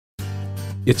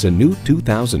It's a new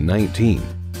 2019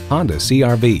 Honda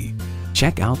CR-V.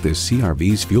 Check out this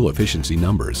CR-V's fuel efficiency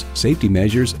numbers, safety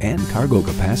measures, and cargo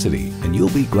capacity, and you'll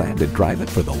be glad to drive it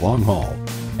for the long haul.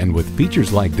 And with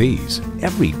features like these,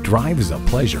 every drive is a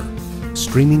pleasure.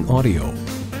 Streaming audio,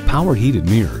 power heated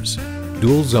mirrors,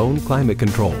 dual zone climate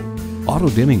control, auto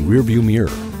dimming rear view mirror,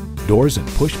 doors and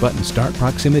push button start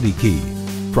proximity key,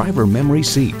 driver memory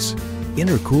seats,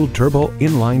 intercooled turbo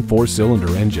inline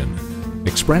 4-cylinder engine,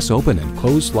 express open and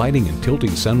closed sliding and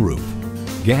tilting sunroof,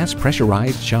 gas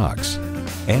pressurized shocks,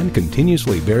 and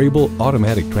continuously variable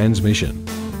automatic transmission.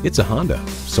 It's a Honda,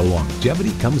 so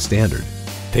longevity comes standard.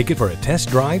 Take it for a test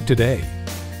drive today.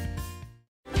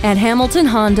 At Hamilton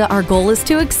Honda, our goal is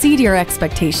to exceed your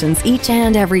expectations each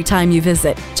and every time you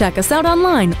visit. Check us out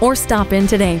online or stop in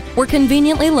today. We're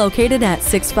conveniently located at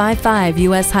 655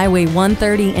 US Highway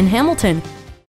 130 in Hamilton.